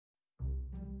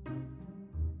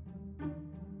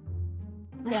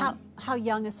Yeah. How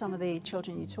young are some of the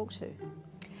children you talk to?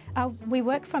 We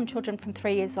work from children from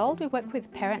 3 years old. We work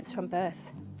with parents from birth.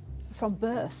 From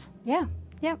birth? Yeah.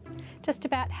 Yeah, just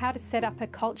about how to set up a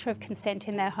culture of consent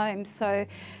in their homes. So,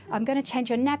 I'm going to change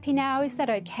your nappy now, is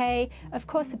that okay? Of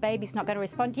course the baby's not going to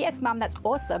respond, yes mum, that's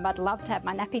awesome, I'd love to have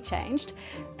my nappy changed.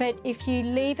 But if you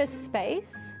leave a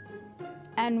space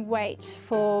and wait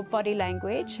for body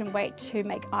language and wait to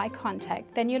make eye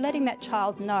contact, then you're letting that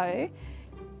child know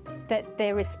that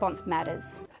their response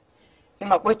matters. Y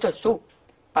me acuesto el sur,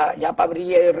 ya para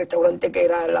abrir el restaurante que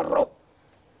era el arroz.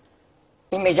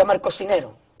 Y me llama el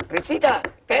cocinero. Risita,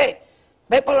 ¿qué?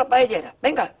 Ve por la paellera.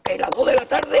 Venga, que las 2 de la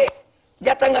tarde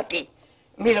ya están aquí.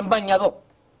 Mira, en bañador,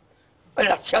 en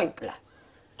las chanclas.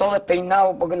 Todo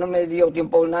despeinado porque no me dio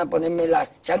tiempo nada ponerme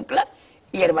las chanclas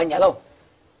y el bañador.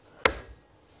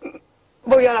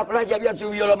 Voy a la playa, había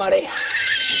subido la marea.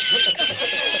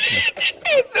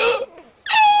 Jesús.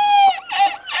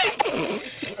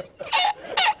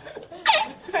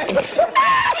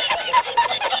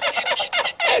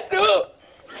 Jesús.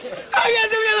 Había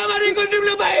subido la marea y encontré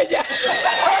una paella.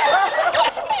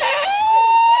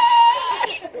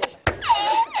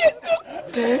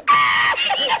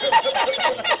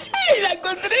 Y la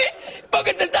encontré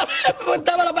porque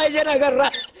estaba la paellera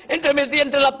agarrada metida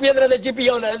entre las piedras de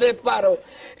Chipiona, del faro.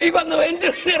 Y cuando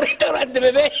entro en el restaurante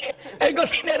me ve el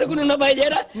cocinero con una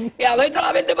paellera y adentro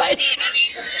la 20 paelleras.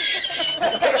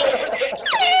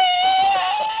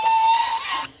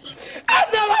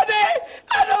 ¡Asómate,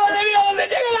 mira dónde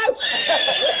llega el agua!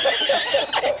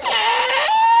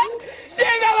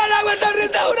 Llegaba el agua hasta el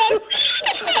restaurante.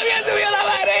 Había subido la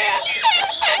marea.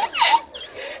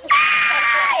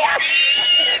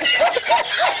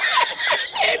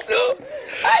 Jesús,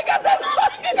 hay que hacerlo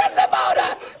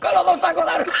ahora con los 2 sacos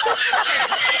de arroz.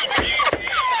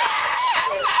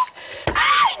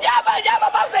 ¡Ay,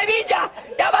 llama para Sevilla!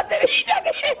 ¡Llama a Sevilla!